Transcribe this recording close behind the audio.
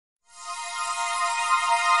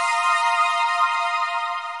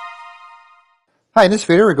Hi, in this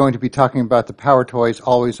video we're going to be talking about the PowerToys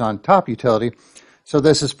Always on Top utility. So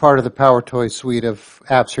this is part of the PowerToys suite of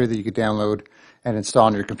apps here that you could download and install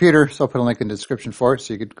on your computer. So I'll put a link in the description for it,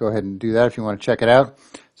 so you could go ahead and do that if you want to check it out.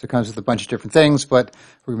 So it comes with a bunch of different things, but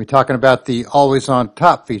we're going to be talking about the Always on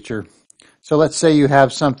Top feature. So let's say you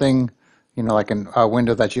have something, like a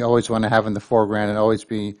window that you always want to have in the foreground and always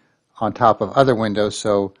be on top of other windows,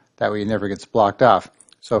 so that way it never gets blocked off.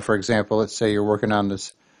 So for example, let's say you're working on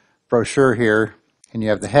this brochure here, and you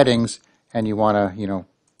have the headings, and you want to,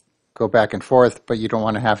 go back and forth, but you don't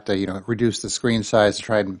want to have to, reduce the screen size to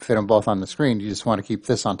try and fit them both on the screen. You just want to keep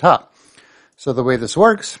this on top. So the way this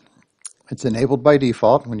works, it's enabled by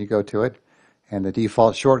default when you go to it, and the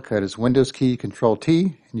default shortcut is Windows key Control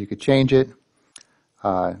T, and you could change it.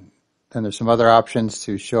 Then there's some other options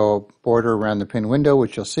to show a border around the pin window,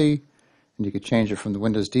 which you'll see, and you could change it from the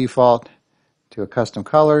Windows default to a custom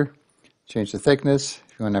color, change the thickness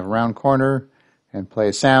if you want to have a round corner, and play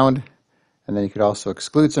a sound. And then you could also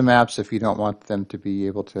exclude some apps if you don't want them to be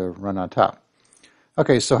able to run on top.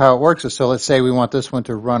 Okay, so how it works is, so let's say we want this one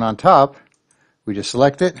to run on top. We just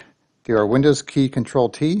select it, do our Windows key Control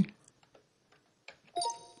T,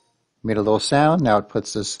 made a little sound. Now it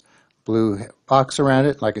puts this blue box around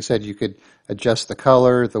it. Like I said, you could adjust the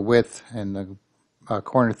color, the width, and the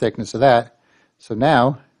corner thickness of that. So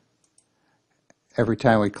now, every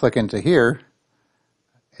time we click into here,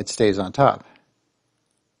 it stays on top.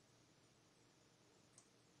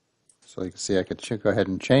 So you can see I could go ahead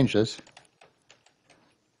and change this.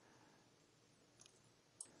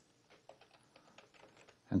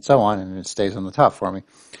 And so on, and it stays on the top for me.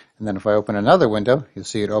 And then if I open another window, you'll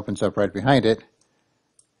see it opens up right behind it.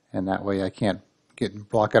 And that way I can't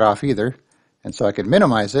block it off either. And so I could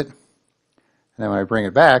minimize it. And then when I bring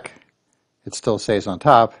it back, it still stays on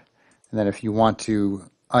top. And then if you want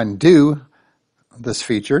to undo this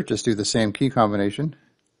feature, just do the same key combination.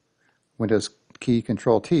 Windows key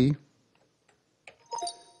Control T.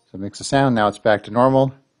 So it makes a sound. Now it's back to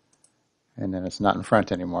normal, and then it's not in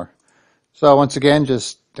front anymore. So once again,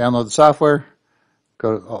 just download the software,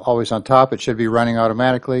 go Always on Top. It should be running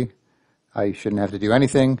automatically. You shouldn't have to do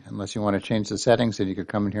anything unless you want to change the settings, and you could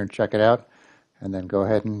come in here and check it out, and then go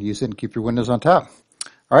ahead and use it and keep your windows on top.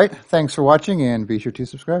 All right, thanks for watching, and be sure to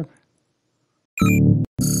subscribe.